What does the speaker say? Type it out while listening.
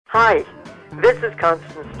Hi, this is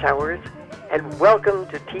Constance Towers, and welcome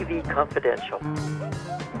to TV Confidential.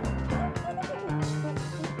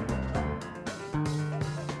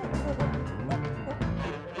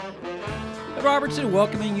 Robertson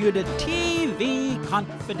welcoming you to TV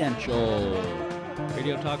Confidential,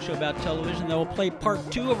 radio talk show about television that will play part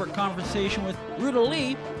 2 of our conversation with Ruta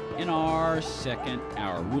Lee in our second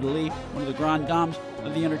hour. Ruta Lee, one of the grand dames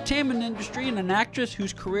of the entertainment industry and an actress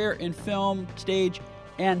whose career in film, stage,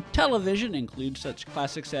 and television includes such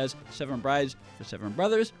classics as Seven Brides for Seven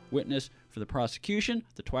Brothers, Witness for the Prosecution,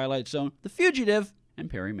 The Twilight Zone, The Fugitive, and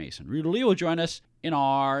Perry Mason. Ruta Lee will join us in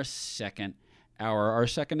our second hour. Our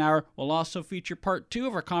second hour will also feature part 2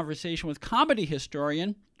 of our conversation with comedy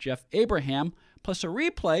historian Jeff Abraham, plus a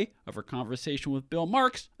replay of our conversation with Bill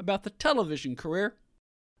Marx about the television career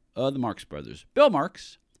of the Marx Brothers. Bill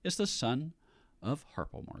Marx is the son of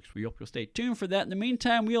Harpo Marx. We hope you'll stay tuned for that. In the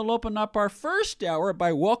meantime, we'll open up our first hour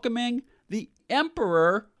by welcoming the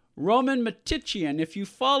Emperor Roman Matichian. If you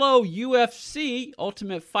follow UFC,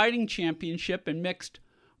 Ultimate Fighting Championship, and mixed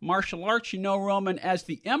martial arts, you know Roman as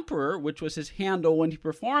the Emperor, which was his handle when he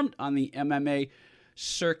performed on the MMA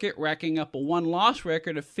circuit, racking up a one-loss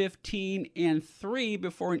record of 15-3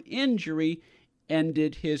 before an injury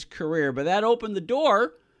ended his career. But that opened the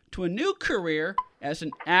door to a new career as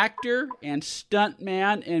an actor and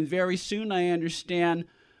stuntman, and very soon, I understand,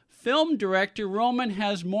 film director. Roman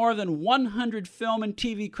has more than 100 film and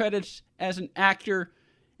TV credits as an actor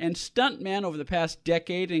and stuntman over the past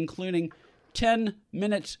decade, including 10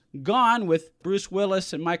 Minutes Gone with Bruce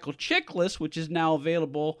Willis and Michael Chiklis, which is now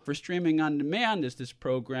available for streaming on demand as this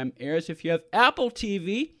program airs. If you have Apple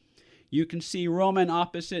TV, you can see Roman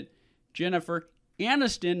opposite Jennifer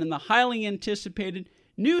Aniston in the highly anticipated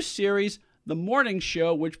new series, The Morning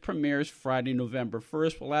Show, which premieres Friday, November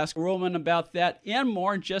 1st. We'll ask Roman about that and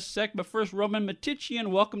more in just a sec. But first, Roman Matichian,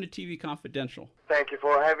 welcome to TV Confidential. Thank you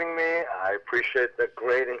for having me. I appreciate the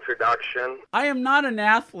great introduction. I am not an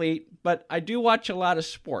athlete, but I do watch a lot of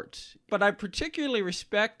sports. But I particularly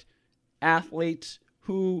respect athletes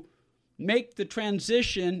who make the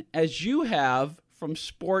transition, as you have, from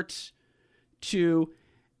sports to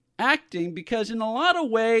acting, because in a lot of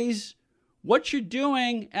ways, what you're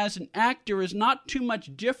doing as an actor is not too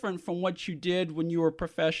much different from what you did when you were a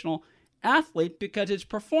professional athlete, because it's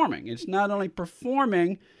performing. It's not only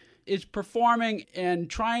performing, it's performing and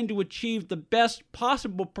trying to achieve the best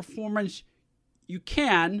possible performance you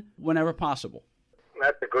can whenever possible.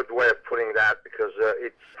 That's a good way of putting that, because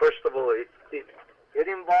it's, first of all, it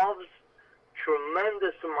involves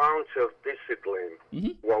tremendous amounts of discipline,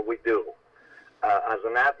 what we do. As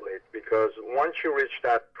an athlete, because once you reach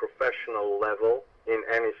that professional level in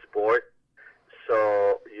any sport,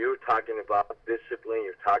 so you're talking about discipline,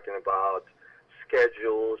 you're talking about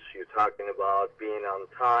schedules, you're talking about being on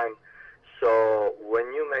time. So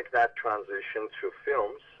when you make that transition to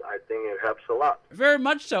films, I think it helps a lot. Very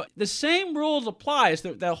much so. The same rules applies,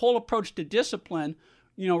 that whole approach to discipline,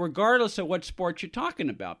 regardless of what sport you're talking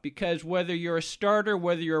about, because whether you're a starter,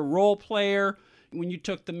 whether you're a role player, when you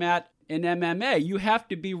took the mat in MMA, you have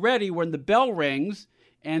to be ready when the bell rings,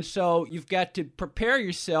 and so you've got to prepare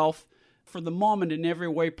yourself for the moment in every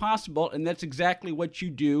way possible, and that's exactly what you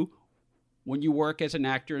do when you work as an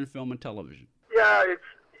actor in film and television. Yeah,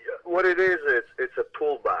 what it is, it's a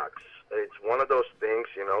toolbox. It's one of those things,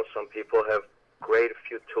 some people have great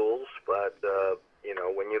few tools, but,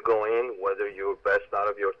 when you go in, whether you're best out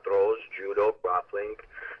of your throws, judo, grappling,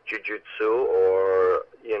 jiu-jitsu, or,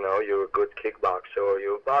 you're a good kickboxer or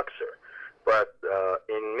you're a boxer. But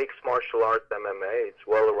in mixed martial arts MMA, it's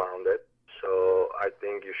well-rounded. So I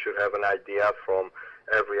think you should have an idea from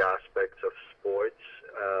every aspect of sports,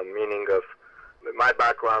 meaning of my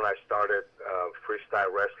background. I started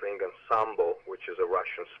freestyle wrestling and sambo, which is a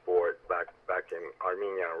Russian sport back in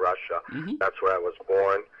Armenia and Russia. Mm-hmm. That's where I was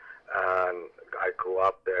born, and I grew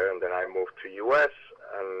up there, and then I moved to U.S.,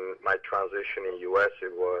 and my transition in U.S.,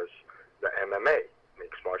 it was the MMA,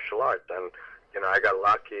 mixed martial arts. And, I got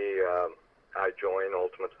lucky. I joined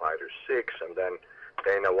Ultimate Fighter 6, and then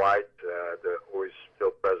Dana White, who is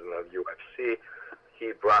still president of UFC,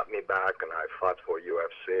 he brought me back, and I fought for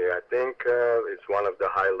UFC. I think it's one of the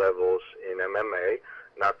high levels in MMA,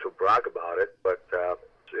 not to brag about it, but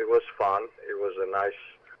it was fun. It was a nice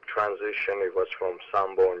transition. It was from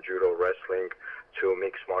sambo and judo wrestling to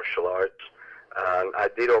mixed martial arts, and I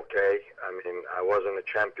did okay. I mean, I wasn't a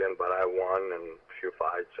champion, but I won in a few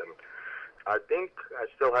fights, and I think I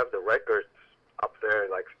still have the records up there,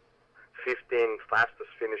 like 15 fastest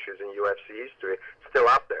finishes in UFC history, still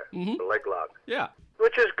up there, the leg lock. Yeah.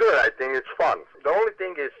 Which is good. I think it's fun. The only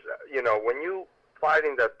thing is, when you fight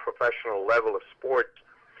in that professional level of sport,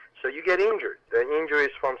 So you get injured. The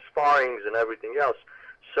injuries from sparrings and everything else.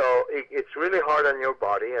 So it's really hard on your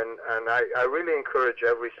body, and I really encourage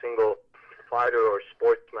every single fighter or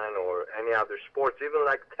sportsman or any other sports, even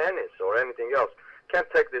like tennis or anything else, can't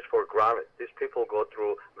take this for granted. These people go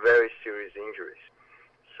through very serious injuries.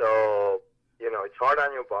 So, it's hard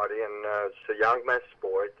on your body, and it's a young man's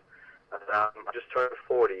sport. I just turned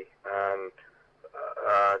 40, and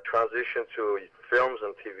transition to films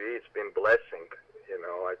and TV, it's been blessing.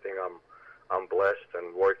 I think I'm blessed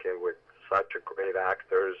and working with such a great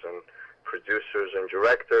actors and producers and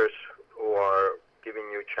directors who are giving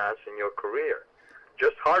you a chance in your career.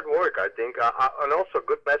 Just hard work, I think, and also a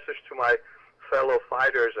good message to my fellow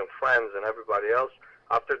fighters and friends and everybody else.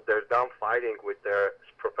 After they're done fighting with their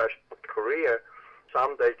professional career,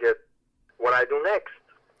 some they get what I do next.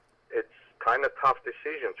 It's kind of tough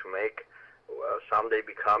decision to make. Some they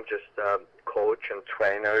become just coach and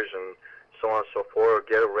trainers and so on and so forth, or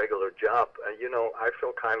get a regular job. I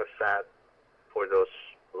feel kind of sad for those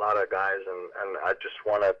a lot of guys, and I just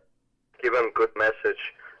want to give them a good message.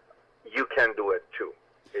 You can do it too.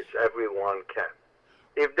 It's everyone can.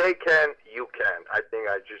 If they can, you can. I think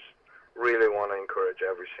I just really want to encourage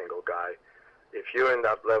every single guy. If you're in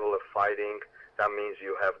that level of fighting, that means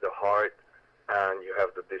you have the heart and you have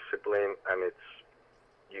the discipline, and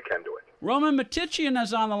you can do it. Roman Matichian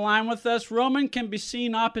is on the line with us. Roman can be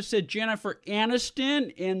seen opposite Jennifer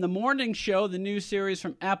Aniston in The Morning Show, the new series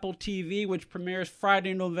from Apple TV, which premieres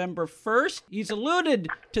Friday, November 1st. He's alluded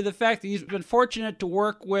to the fact that he's been fortunate to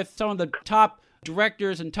work with some of the top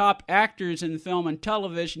directors and top actors in film and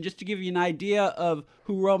television. Just to give you an idea of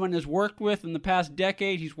who Roman has worked with in the past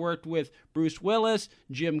decade, he's worked with Bruce Willis,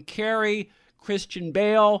 Jim Carrey, Christian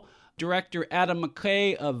Bale, director Adam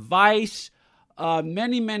McKay of Vice,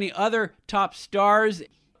 many, many other top stars.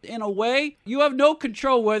 In a way, you have no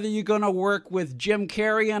control whether you're going to work with Jim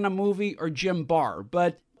Carrey in a movie or Jim Barr.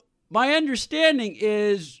 But my understanding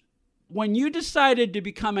is when you decided to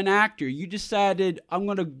become an actor, you decided, I'm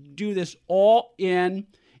going to do this all in,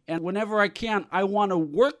 and whenever I can, I want to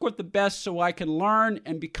work with the best so I can learn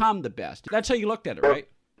and become the best. That's how you looked at it, right?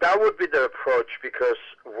 That would be the approach, because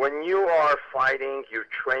when you are fighting, you're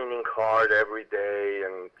training hard every day,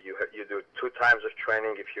 and you do 2 times of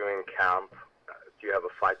training if you're in camp. You have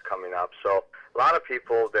a fight coming up. So a lot of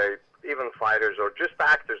people, even fighters or just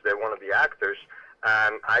actors, they want to be actors.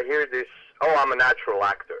 And I hear this, I'm a natural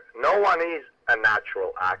actor. No one is a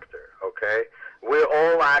natural actor, okay? We're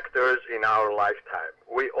all actors in our lifetime.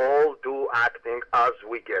 We all do acting as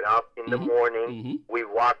we get up in the morning. We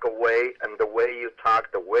walk away, and the way you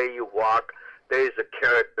talk, the way you walk, there is a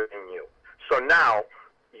character in you. So now,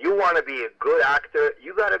 you want to be a good actor,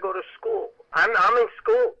 you got to go to school. I'm in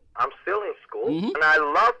school. I'm still in school, and I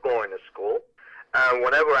love going to school. And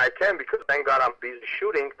whenever I can, because thank God I'm busy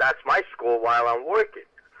shooting, that's my school while I'm working.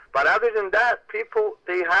 But other than that, people,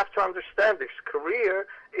 they have to understand this career,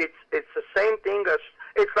 it's the same thing as,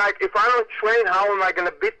 it's like, if I don't train, how am I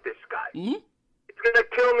going to beat this guy? It's going to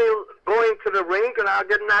kill me going to the ring, and I'll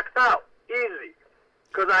get knocked out. Easy.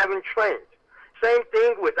 Because I haven't trained. Same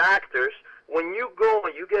thing with actors. When you go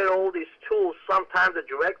and you get all these tools, sometimes the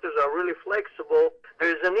directors are really flexible.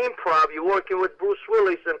 There's an improv. You're working with Bruce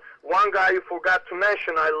Willis, and one guy you forgot to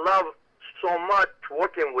mention I love so much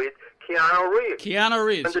working with, Keanu Reeves. Keanu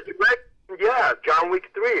Reeves. And the director, John Wick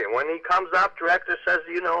 3. And when he comes up, director says,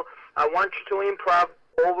 I want you to improv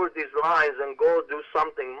over these lines and go do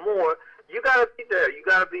something more. You got to be there. You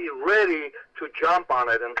got to be ready to jump on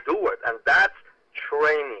it and do it. And that's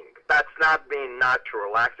training. That's not being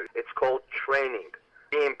natural actor. It's called training,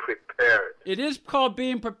 being prepared. It is called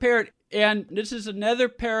being prepared. And this is another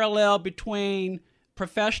parallel between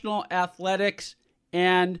professional athletics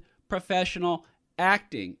and professional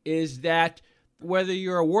acting, is that whether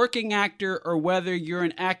you're a working actor or whether you're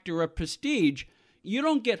an actor of prestige, you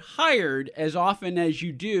don't get hired as often as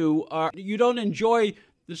you do. You don't enjoy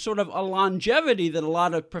the sort of a longevity that a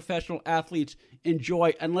lot of professional athletes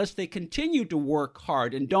enjoy unless they continue to work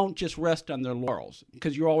hard and don't just rest on their laurels,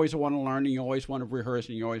 because you always want to learn and you always want to rehearse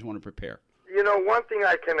and you always want to prepare. One thing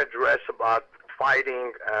I can address about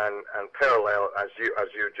fighting and parallel, as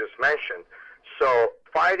you just mentioned. So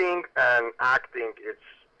fighting and acting,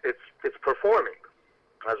 it's performing,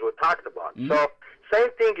 as we talked about. So same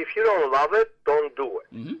thing, if you don't love it, don't do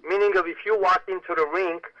it. Meaning if you walk into the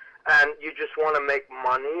ring and you just want to make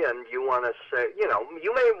money and you want to say,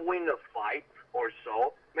 you may win a fight or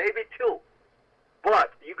so, maybe 2.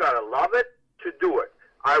 But you got to love it to do it.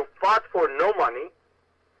 I fought for no money.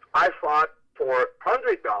 I fought for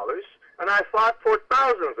 $100, and I fought for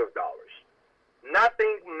thousands of dollars.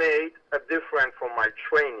 Nothing made a difference from my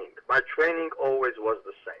training. My training always was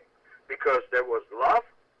the same. because there was love.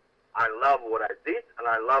 I love what I did, and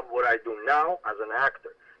I love what I do now as an actor.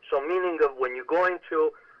 So meaning of when you go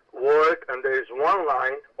into work and there's one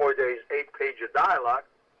line or there's 8 pages of dialogue,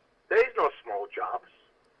 there's no small jobs.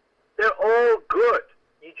 They're all good.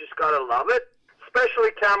 You just got to love it.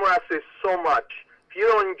 Especially cameras is so much. If you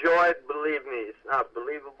don't enjoy it, believe me, it's not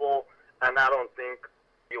believable, and I don't think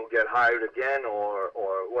you'll get hired again or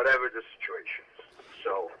whatever the situation is.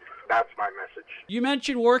 So that's my message. You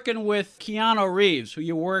mentioned working with Keanu Reeves, who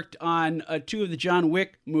you worked on 2 of the John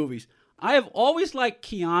Wick movies. I have always liked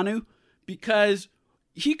Keanu because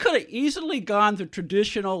he could have easily gone the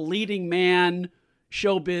traditional leading man,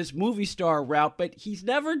 showbiz, movie star route, but he's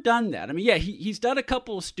never done that. I mean, yeah, he's done a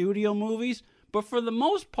couple of studio movies, but for the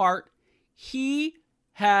most part, he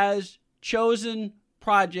has chosen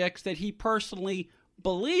projects that he personally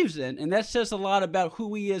believes in, and that says a lot about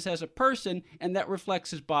who he is as a person, and that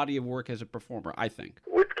reflects his body of work as a performer, I think.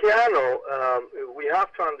 With Keanu, we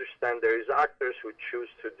have to understand there is actors who choose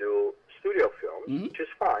to do studio films, which is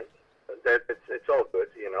fine. It's all good,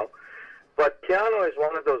 you know. But Keanu is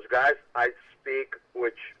one of those guys I speak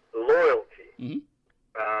with loyalty.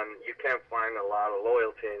 You can't find a lot of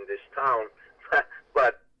loyalty in this town,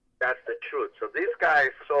 but that's the truth. So this guy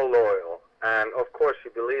is so loyal, and of course he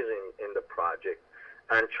believes in the project.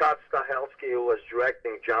 And Chad Stahelski, who was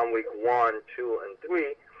directing John Wick 1, 2, and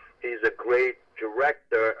 3, he's a great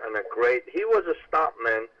director and he was a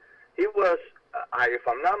stuntman. He was, if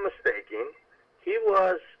I'm not mistaken, he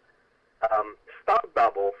was stunt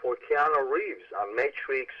double for Keanu Reeves on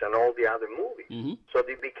Matrix and all the other movies. So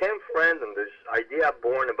they became friends, and this idea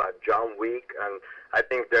born about John Wick, and I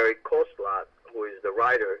think Derek Koslat, who is the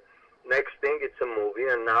writer. Next thing, it's a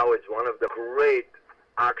movie, and now it's one of the great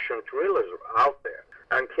action thrillers out there.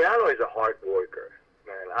 And Keanu is a hard worker,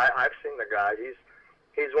 man. I've seen the guy.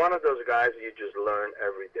 He's one of those guys you just learn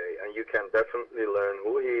every day, and you can definitely learn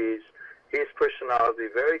who he is, his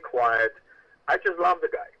personality, very quiet. I just love the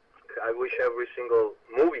guy. I wish every single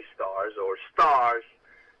movie stars or stars.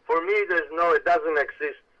 For me, it doesn't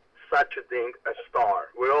exist such a thing as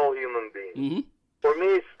star. We're all human beings. For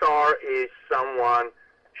me, star is someone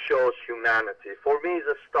shows humanity. For me, is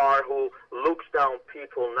a star who looks down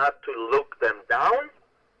people not to look them down,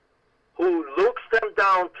 who looks them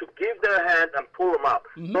down to give their hand and pull them up.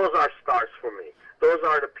 Those are stars for me. Those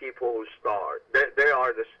are the people who star. They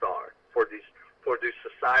are the star for this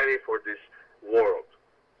society, for this world.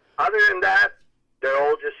 Other than that, they're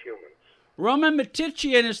all just humans. Roman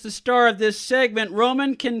Matichian is the star of this segment.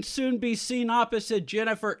 Roman can soon be seen opposite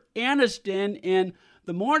Jennifer Aniston in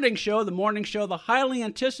The Morning Show. The Morning Show, the highly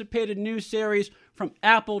anticipated new series from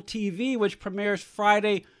Apple TV, which premieres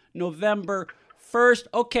Friday, November 1st.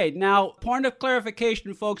 Okay, now, point of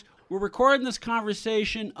clarification, folks. We're recording this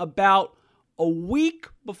conversation about a week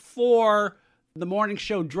before The Morning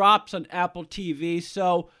Show drops on Apple TV,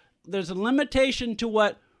 so there's a limitation to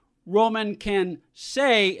what Roman can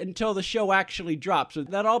say until the show actually drops. So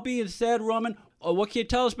that all being said, Roman, what can you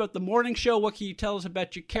tell us about The Morning Show? What can you tell us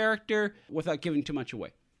about your character without giving too much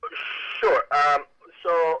away? Sure.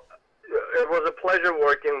 So it was a pleasure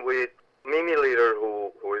working with Mimi Leader,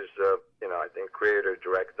 who is, I think, creator,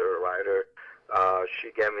 director, writer.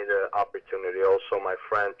 She gave me the opportunity. Also, my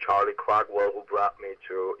friend Charlie Crockwell, who brought me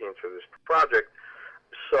into this project.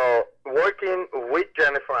 So working with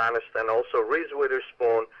Jennifer Aniston, also Reese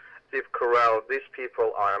Witherspoon, Steve Carell, these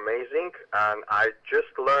people are amazing, and I just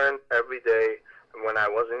learned every day when I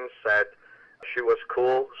was in set. She was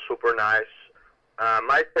cool, super nice.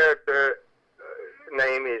 My character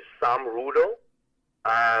name is Sam Rudel,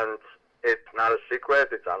 and it's not a secret.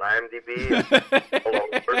 It's on IMDb. It's all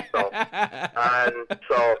over.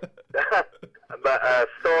 But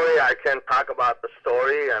story, I can talk about the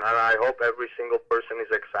story, and I hope every single person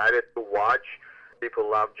is excited to watch. People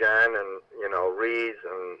love Jen and, Reese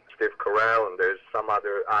and Steve Carell, and there's some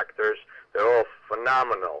other actors. They're all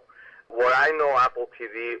phenomenal. What I know, Apple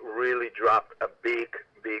TV really dropped a big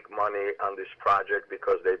money on this project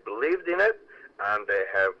because they believed in it, and they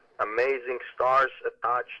have amazing stars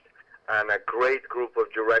attached and a great group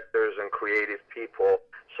of directors and creative people.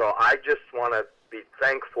 So I just want to be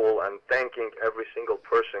thankful and thanking every single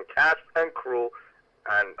person, cast and crew,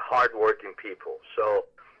 and hardworking people. So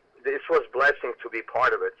this was a blessing to be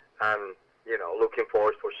part of it, and, looking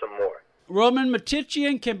forward for some more. Roman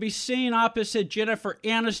Matichian can be seen opposite Jennifer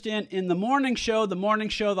Aniston in The Morning Show. The Morning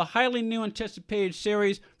Show, the highly new anticipated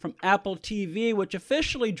series from Apple TV, which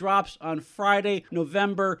officially drops on Friday,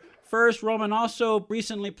 November 1st. Roman also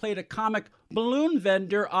recently played a comic balloon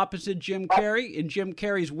vendor opposite Jim Carrey in Jim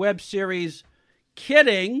Carrey's web series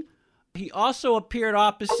Kidding. He also appeared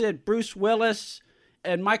opposite Bruce Willis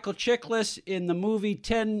And Michael Chiklis in the movie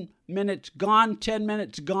 10 Minutes Gone. 10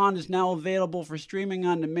 Minutes Gone is now available for streaming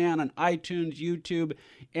on demand on iTunes, YouTube,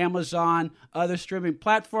 Amazon, other streaming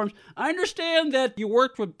platforms. I understand that you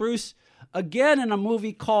worked with Bruce again in a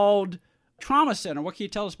movie called Trauma Center. What can you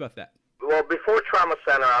tell us about that? Well, before Trauma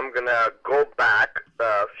Center, I'm going to go back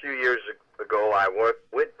a few years ago. I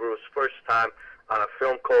worked with Bruce first time on a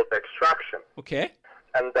film called Extraction. Okay.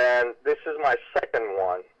 And then this is my second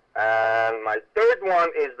one. And my third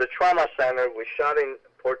one is the Trauma Center. We shot in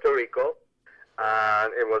Puerto Rico,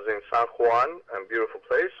 and it was in San Juan, a beautiful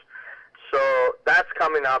place. So that's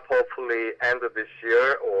coming up hopefully end of this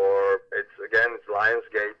year, or it's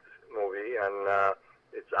Lionsgate movie, and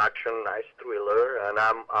it's action, nice thriller, and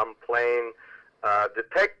I'm playing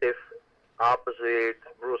detective opposite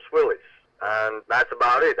Bruce Willis. And that's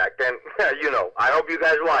about it. I can, I hope you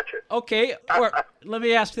guys watch it. Okay, or let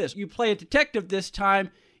me ask this. You play a detective this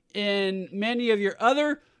time. In many of your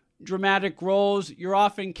other dramatic roles, you're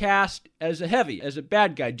often cast as a heavy, as a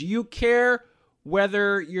bad guy. Do you care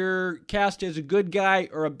whether you're cast as a good guy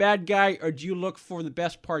or a bad guy, or do you look for the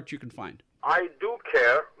best part you can find? I do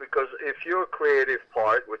care, because if you're a creative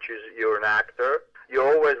part, which is you're an actor, you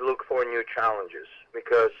always look for new challenges.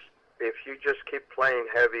 Because if you just keep playing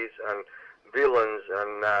heavies and villains,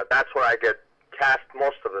 and that's where I get cast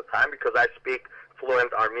most of the time, because I speak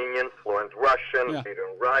fluent Armenian, fluent Russian, read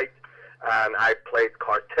and write, and I played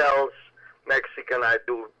cartels, Mexican, I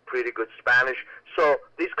do pretty good Spanish. So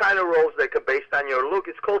these kind of roles, they could, based on your look,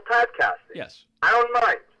 it's called typecasting. Yes. I don't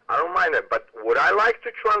mind it, but would I like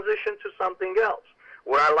to transition to something else?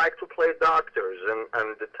 Would I like to play doctors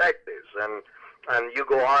and detectives, and you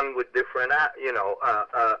go on with different,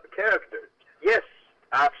 characters? Yes,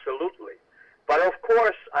 absolutely. But of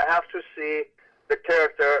course, I have to see the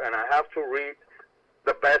character, and I have to read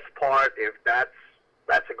the best part if that's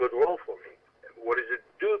a good role for me. What does it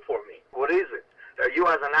do for me? What is it? You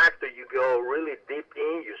as an actor, you go really deep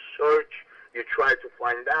in, you search, you try to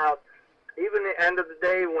find out. Even at the end of the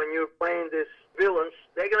day, when you're playing these villains,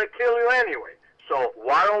 they're going to kill you anyway. So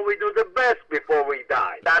why don't we do the best before we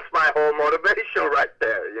die? That's my whole motivation right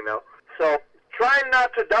there, So trying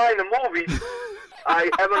not to die in the movies, I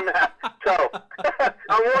haven't, so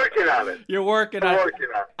I'm working on it. You're working on it.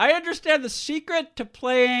 I understand the secret to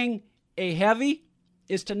playing a heavy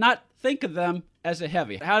is to not think of them as a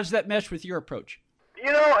heavy. How does that mesh with your approach?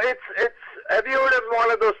 It's. Have you heard of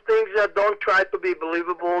one of those things that don't try to be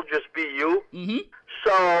believable, just be you? Mm-hmm.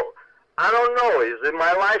 So I don't know. Is it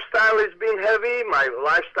my lifestyle is being heavy? My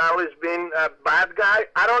lifestyle is being a bad guy?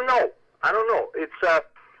 I don't know. It's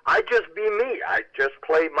I just be me. I just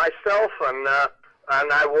play myself, and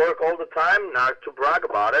I work all the time. Not to brag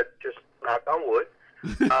about it, just knock on wood.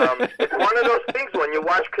 It's one of those things when you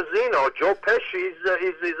watch Casino. Joe Pesci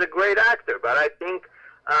is a great actor, but I think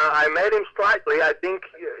I met him slightly. I think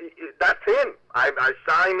that's him. I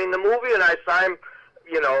saw him in the movie, and I saw him,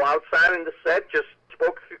 outside in the set. Just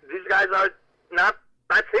spoke. These guys are not.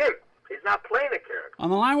 That's him. He's not playing a character. On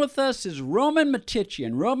the line with us is Roman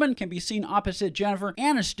Matichian. Roman can be seen opposite Jennifer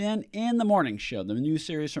Aniston in The Morning Show, the new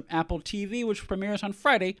series from Apple TV, which premieres on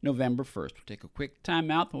Friday, November 1st. We'll take a quick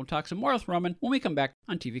time out, and we'll talk some more with Roman when we come back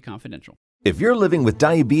on TV Confidential. If you're living with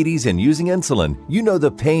diabetes and using insulin, you know the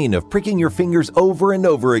pain of pricking your fingers over and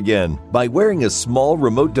over again. By wearing a small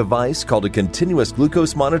remote device called a continuous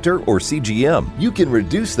glucose monitor, or CGM, you can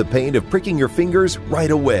reduce the pain of pricking your fingers right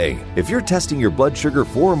away. If you're testing your blood sugar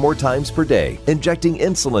 4 or more times per day, injecting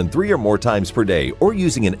insulin 3 or more times per day, or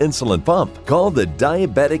using an insulin pump, call the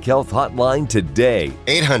Diabetic Health Hotline today.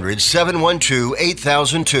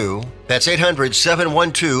 800-712-8002. That's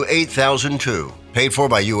 800-712-8002. Paid for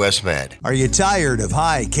by U.S. Med. Are you tired of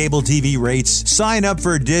high cable TV rates? Sign up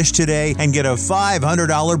for Dish today and get a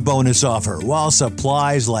 $500 bonus offer while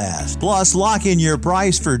supplies last. Plus, lock in your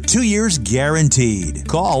price for 2 years guaranteed.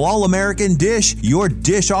 Call All American Dish, your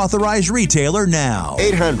Dish authorized retailer now.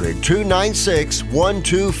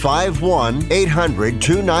 800-296-1251.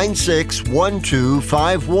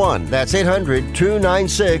 800-296-1251. That's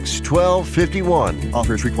 800-296-1251.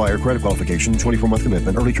 Offers require credit qualification, 24-month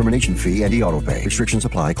commitment, early termination fee, and e-auto pay. Restrictions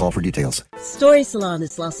apply. Call for details. Story Salon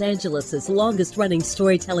is Los Angeles' longest-running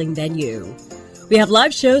storytelling venue. We have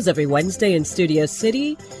live shows every Wednesday in Studio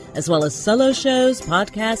City, as well as solo shows,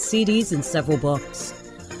 podcasts, CDs, and several books.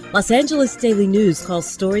 Los Angeles Daily News calls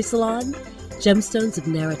Story Salon Gemstones of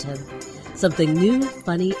Narrative, something new,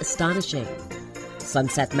 funny, astonishing.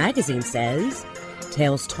 Sunset Magazine says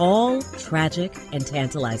tales tall, tragic, and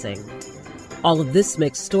tantalizing. All of this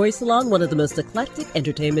makes Story Salon one of the most eclectic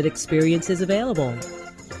entertainment experiences available.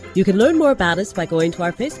 You can learn more about us by going to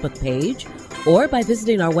our Facebook page or by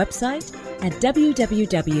visiting our website, at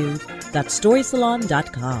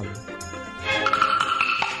www.storysalon.com.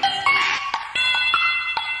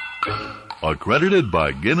 Accredited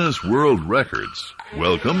by Guinness World Records,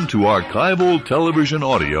 welcome to Archival Television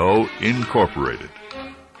Audio Incorporated,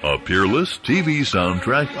 a peerless TV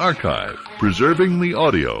soundtrack archive, preserving the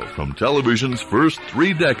audio from television's first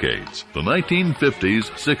 3 decades, the 1950s,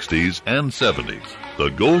 60s, and 70s, the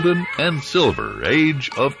golden and silver age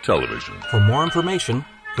of television. For more information,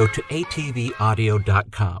 go to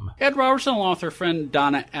atvaudio.com. Ed Robertson, along with her friend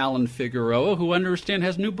Donna Allen Figueroa, who I understand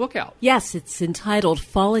has a new book out. Yes, it's entitled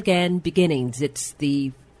Fall Again Beginnings. It's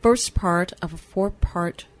the first part of a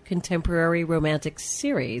 4-part contemporary romantic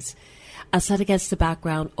series set against the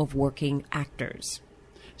background of working actors.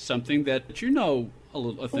 Something that you know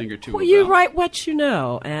a thing or two about. You write what you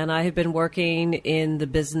know, and I have been working in the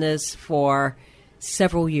business for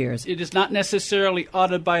several years. It is not necessarily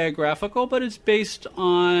autobiographical, but it's based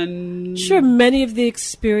on... Sure, many of the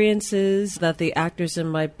experiences that the actors in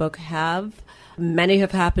my book have, many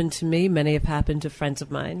have happened to me, many have happened to friends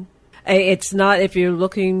of mine. It's not, if you're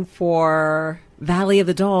looking for Valley of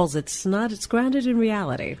the Dolls, it's not, it's grounded in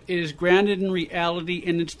reality. It is grounded in reality,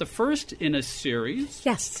 and it's the first in a series.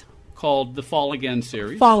 Yes. Called the Fall Again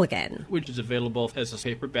series. Fall Again. Which is available as a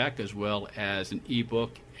paperback as well as an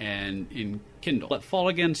ebook and in Kindle at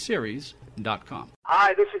fallagainseries.com.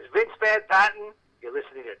 Hi, this is Vince Van Patten. You're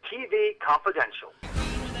listening to TV Confidential.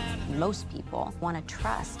 Most people want to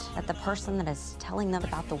trust that the person that is telling them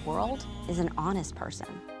about the world is an honest person.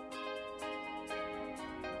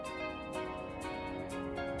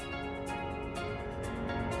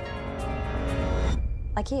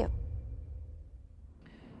 Like you.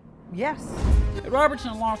 Yes.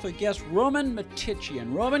 Robertson, along with guest Roman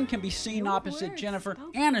Matichian. Roman can be seen opposite Jennifer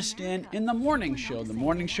Aniston in The Morning Show. The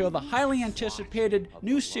Morning Show, the highly anticipated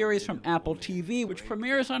new series from Apple TV, which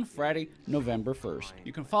premieres on Friday, November 1st.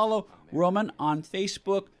 You can follow Roman on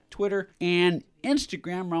Facebook, Twitter, and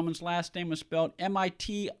Instagram. Roman's last name is spelled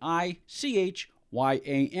Mitichym,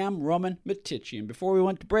 Roman Matichian. Before we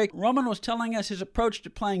went to break, Roman was telling us his approach to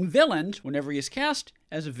playing villains whenever he is cast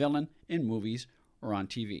as a villain in movies or on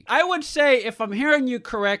TV. I would say, if I'm hearing you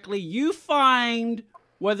correctly, you find,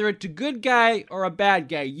 whether it's a good guy or a bad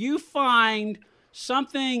guy, you find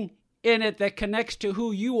something in it that connects to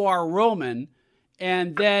who you are, Roman,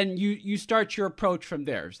 and then you start your approach from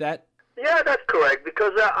there. Is that? Yeah, that's correct,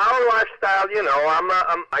 because our lifestyle,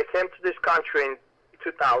 I came to this country in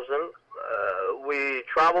 2000. We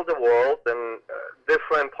traveled the world and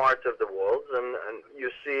different parts of the world, and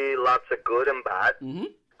you see lots of good and bad. Mm-hmm.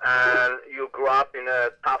 And you grew up in a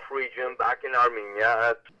tough region back in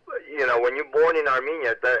Armenia. When you're born in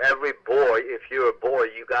Armenia, every boy, if you're a boy,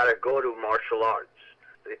 you got to go to martial arts.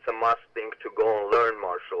 It's a must thing to go and learn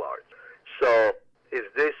martial arts. So, is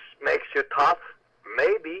this makes you tough?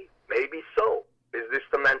 Maybe so. Is this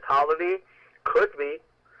the mentality? Could be.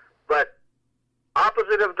 But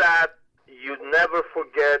opposite of that, you never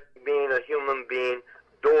forget being a human being,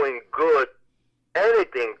 doing good,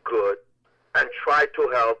 anything good, and try to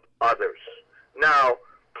help others. Now,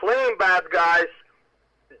 playing bad guys,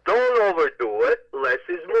 don't overdo it. Less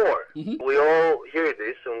is more. Mm-hmm. We all hear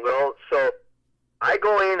this, and so I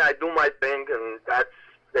go in, I do my thing, and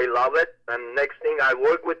they love it. And next thing, I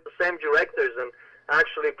work with the same directors and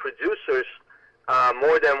actually producers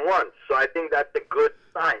more than once. So I think that's a good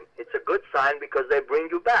sign. It's a good sign because they bring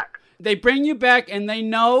you back. They bring you back, and they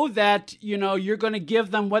know that you're going to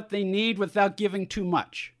give them what they need without giving too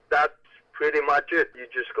much. That's pretty much it. You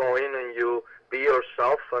just go in and you be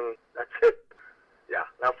yourself, and that's it. Yeah,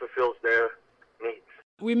 that fulfills their needs.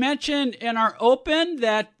 We mentioned in our open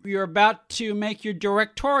that you're about to make your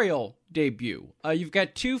directorial debut. You've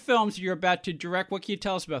got 2 films you're about to direct. What can you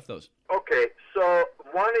tell us about those? Okay, so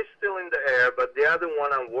one is still in the air, but the other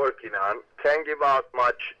one I'm working on. Can't give out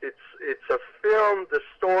much. It's a film. The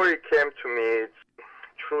story came to me. It's a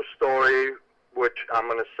true story, which I'm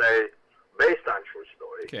going to say based on true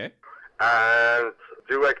story. Okay. And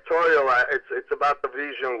directorial, it's about the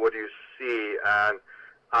vision, what you see, and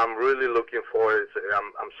I'm really looking forward.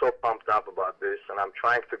 I'm so pumped up about this, and I'm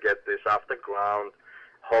trying to get this off the ground.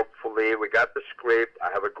 Hopefully, we got the script.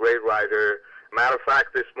 I have a great writer. Matter of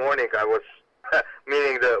fact, this morning I was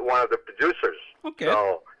meeting one of the producers. Okay.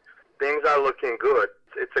 So things are looking good.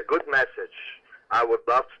 It's a good message. I would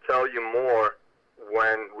love to tell you more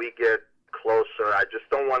when we get closer. I just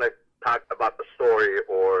don't want to talk about the story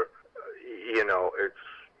or, it's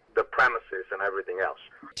the premises and everything else.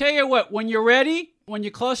 Tell you what, when you're ready, when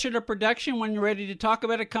you're closer to production, when you're ready to talk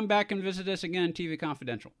about it, come back and visit us again on TV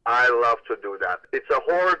Confidential. I love to do that. It's a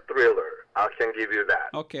horror thriller. I can give you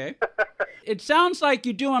that. Okay. It sounds like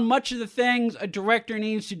you're doing much of the things a director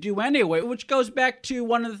needs to do anyway, which goes back to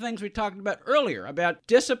one of the things we talked about earlier, about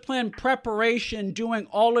discipline, preparation, doing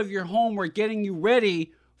all of your homework, getting you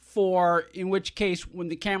ready for, in which case, when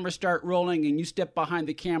the cameras start rolling and you step behind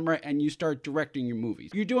the camera and you start directing your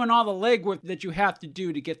movies. You're doing all the legwork that you have to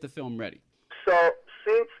do to get the film ready. So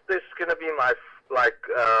since this is going to be my,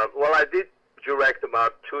 I did direct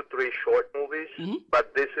about 2-3 short movies,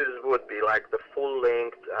 but this would be like the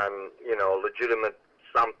full-length and, legitimate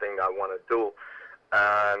something I want to do.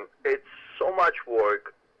 And it's so much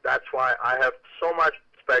work. That's why I have so much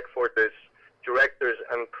respect for this directors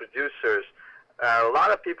and producers. A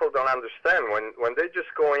lot of people don't understand when they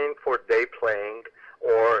just go in for day playing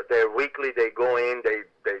or their weekly, they go in, they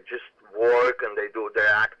just work and they do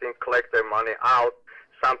their acting, collect their money out.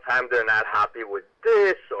 Sometimes they're not happy with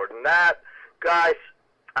this or that. Guys,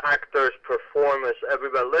 actors, performers,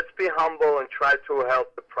 everybody, let's be humble and try to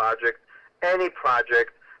help the project, any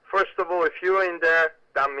project. First of all, if you're in there,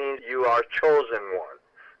 that means you are chosen one.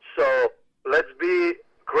 So let's be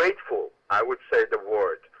grateful, I would say the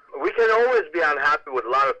word. We can always be unhappy with a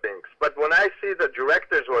lot of things, but when I see the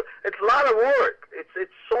director's work, it's a lot of work.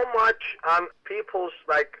 It's so much on people's,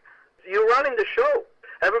 you're running the show.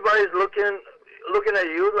 Everybody's looking at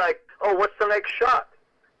you like, oh, what's the next shot?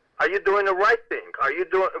 Are you doing the right thing?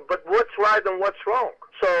 But what's right and what's wrong?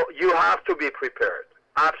 So you have to be prepared.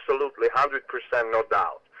 Absolutely, 100%, no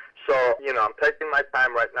doubt. So, I'm taking my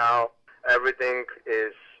time right now. Everything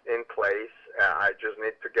is in place. I just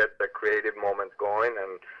need to get the creative moment going,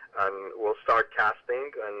 and we'll start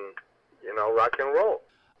casting and, rock and roll.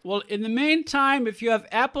 Well, in the meantime, if you have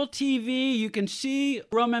Apple TV, you can see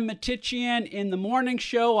Roman Matichian in The Morning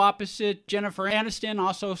Show opposite Jennifer Aniston,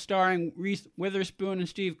 also starring Reese Witherspoon and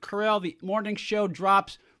Steve Carell. The Morning Show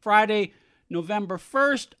drops Friday, November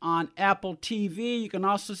 1st on Apple TV. You can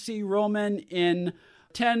also see Roman in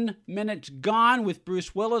 10 Minutes Gone with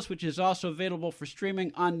Bruce Willis, which is also available for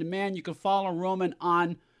streaming on demand. You can follow Roman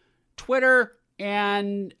on Twitter.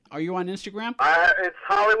 And are you on Instagram? It's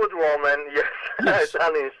Hollywood Roman. Yes, it's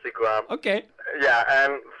on Instagram. Okay. Yeah,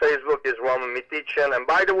 and Facebook is Roman Mitichian. And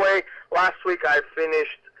by the way, last week I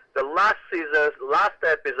finished the last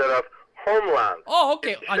episode of Homeland. Oh,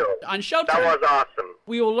 okay. On Showtime. That was awesome.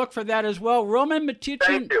 We will look for that as well. Roman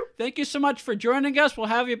Matichian, thank you so much for joining us. We'll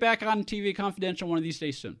have you back on TV Confidential one of these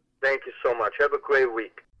days soon. Thank you so much. Have a great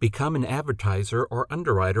week. Become an advertiser or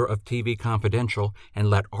underwriter of TV Confidential and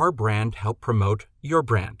let our brand help promote your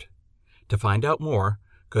brand. To find out more,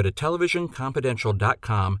 go to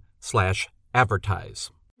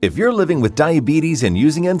televisionconfidential.com/advertise. If you're living with diabetes and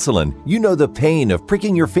using insulin, you know the pain of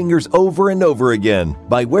pricking your fingers over and over again.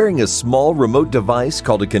 By wearing a small remote device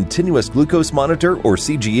called a continuous glucose monitor or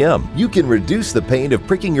CGM, you can reduce the pain of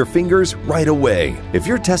pricking your fingers right away. If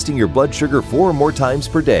you're testing your blood sugar 4 or more times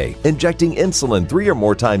per day, injecting insulin 3 or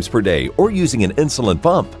more times per day, or using an insulin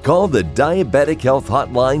pump, call the Diabetic Health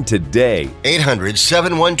Hotline today.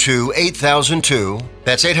 800-712-8002.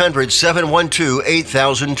 That's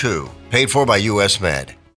 800-712-8002. Paid for by U.S.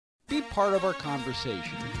 Med. Be part of our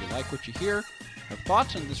conversation. If you like what you hear, have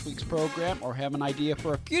thoughts on this week's program, or have an idea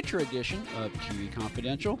for a future edition of TV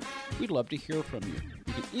Confidential, we'd love to hear from you.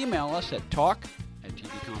 You can email us at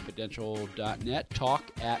talk@tvconfidential.net,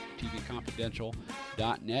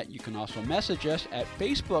 talk@tvconfidential.net. You can also message us at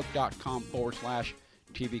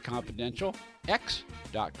facebook.com/TV Confidential,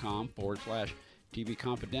 x.com/TV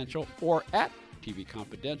Confidential, or at TV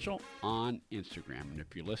Confidential on Instagram. And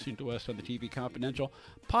if you're listening to us on the TV Confidential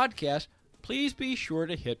podcast, please be sure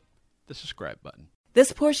to hit the subscribe button.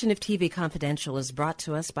 This portion of TV Confidential is brought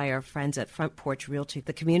to us by our friends at Front Porch Realty,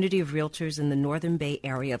 the community of realtors in the Northern Bay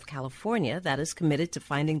area of California that is committed to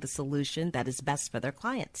finding the solution that is best for their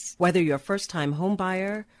clients. Whether you're a first-time home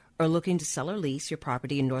buyer or looking to sell or lease your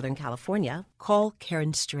property in Northern California, call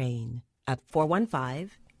Karen Strain at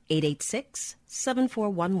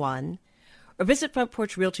 415-886-7411 or visit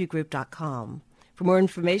frontporchrealtygroup.com for more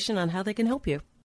information on how they can help you.